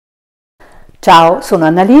Ciao, sono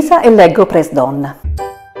Annalisa e leggo PresDonna.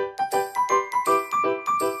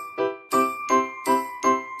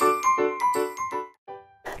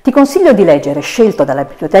 Ti consiglio di leggere, scelto dalla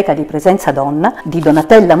biblioteca di Presenza Donna, di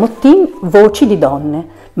Donatella Mottin, Voci di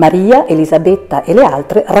donne. Maria, Elisabetta e le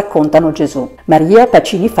altre raccontano Gesù. Maria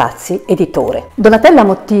Pacini Fazzi, editore. Donatella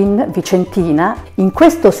Mottin, vicentina, in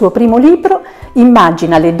questo suo primo libro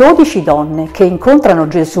immagina le 12 donne che incontrano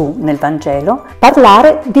Gesù nel Vangelo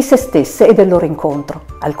parlare di se stesse e del loro incontro.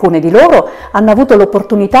 Alcune di loro hanno avuto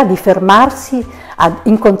l'opportunità di fermarsi ad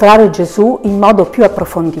incontrare Gesù in modo più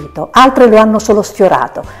approfondito, altre lo hanno solo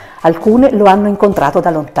sfiorato, alcune lo hanno incontrato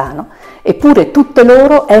da lontano. Eppure tutte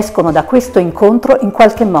loro escono da questo incontro in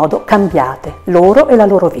qualche modo cambiate, loro e la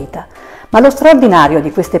loro vita. Ma lo straordinario di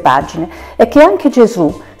queste pagine è che anche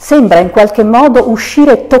Gesù sembra in qualche modo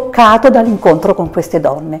uscire toccato dall'incontro con queste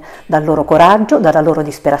donne, dal loro coraggio, dalla loro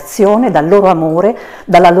disperazione, dal loro amore,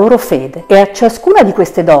 dalla loro fede. E a ciascuna di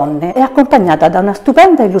queste donne è accompagnata da una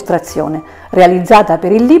stupenda illustrazione, realizzata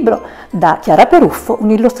per il libro da Chiara Peruffo,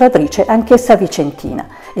 un'illustratrice anch'essa vicentina.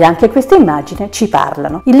 E anche queste immagini ci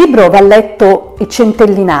parlano. Il libro va letto e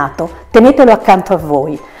centellinato, tenetelo accanto a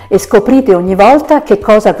voi e scoprite ogni volta che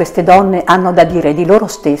cosa queste donne hanno da dire di loro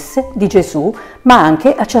stesse, di Gesù, ma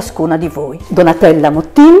anche a ciascuna di voi. Donatella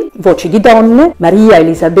Mottin, Voci di donne, Maria,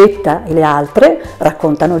 Elisabetta e le altre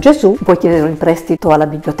raccontano Gesù. Puoi chiedere in prestito alla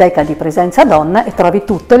biblioteca di Presenza Donna e trovi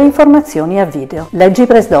tutte le informazioni a video. Leggi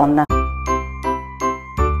PresDonna.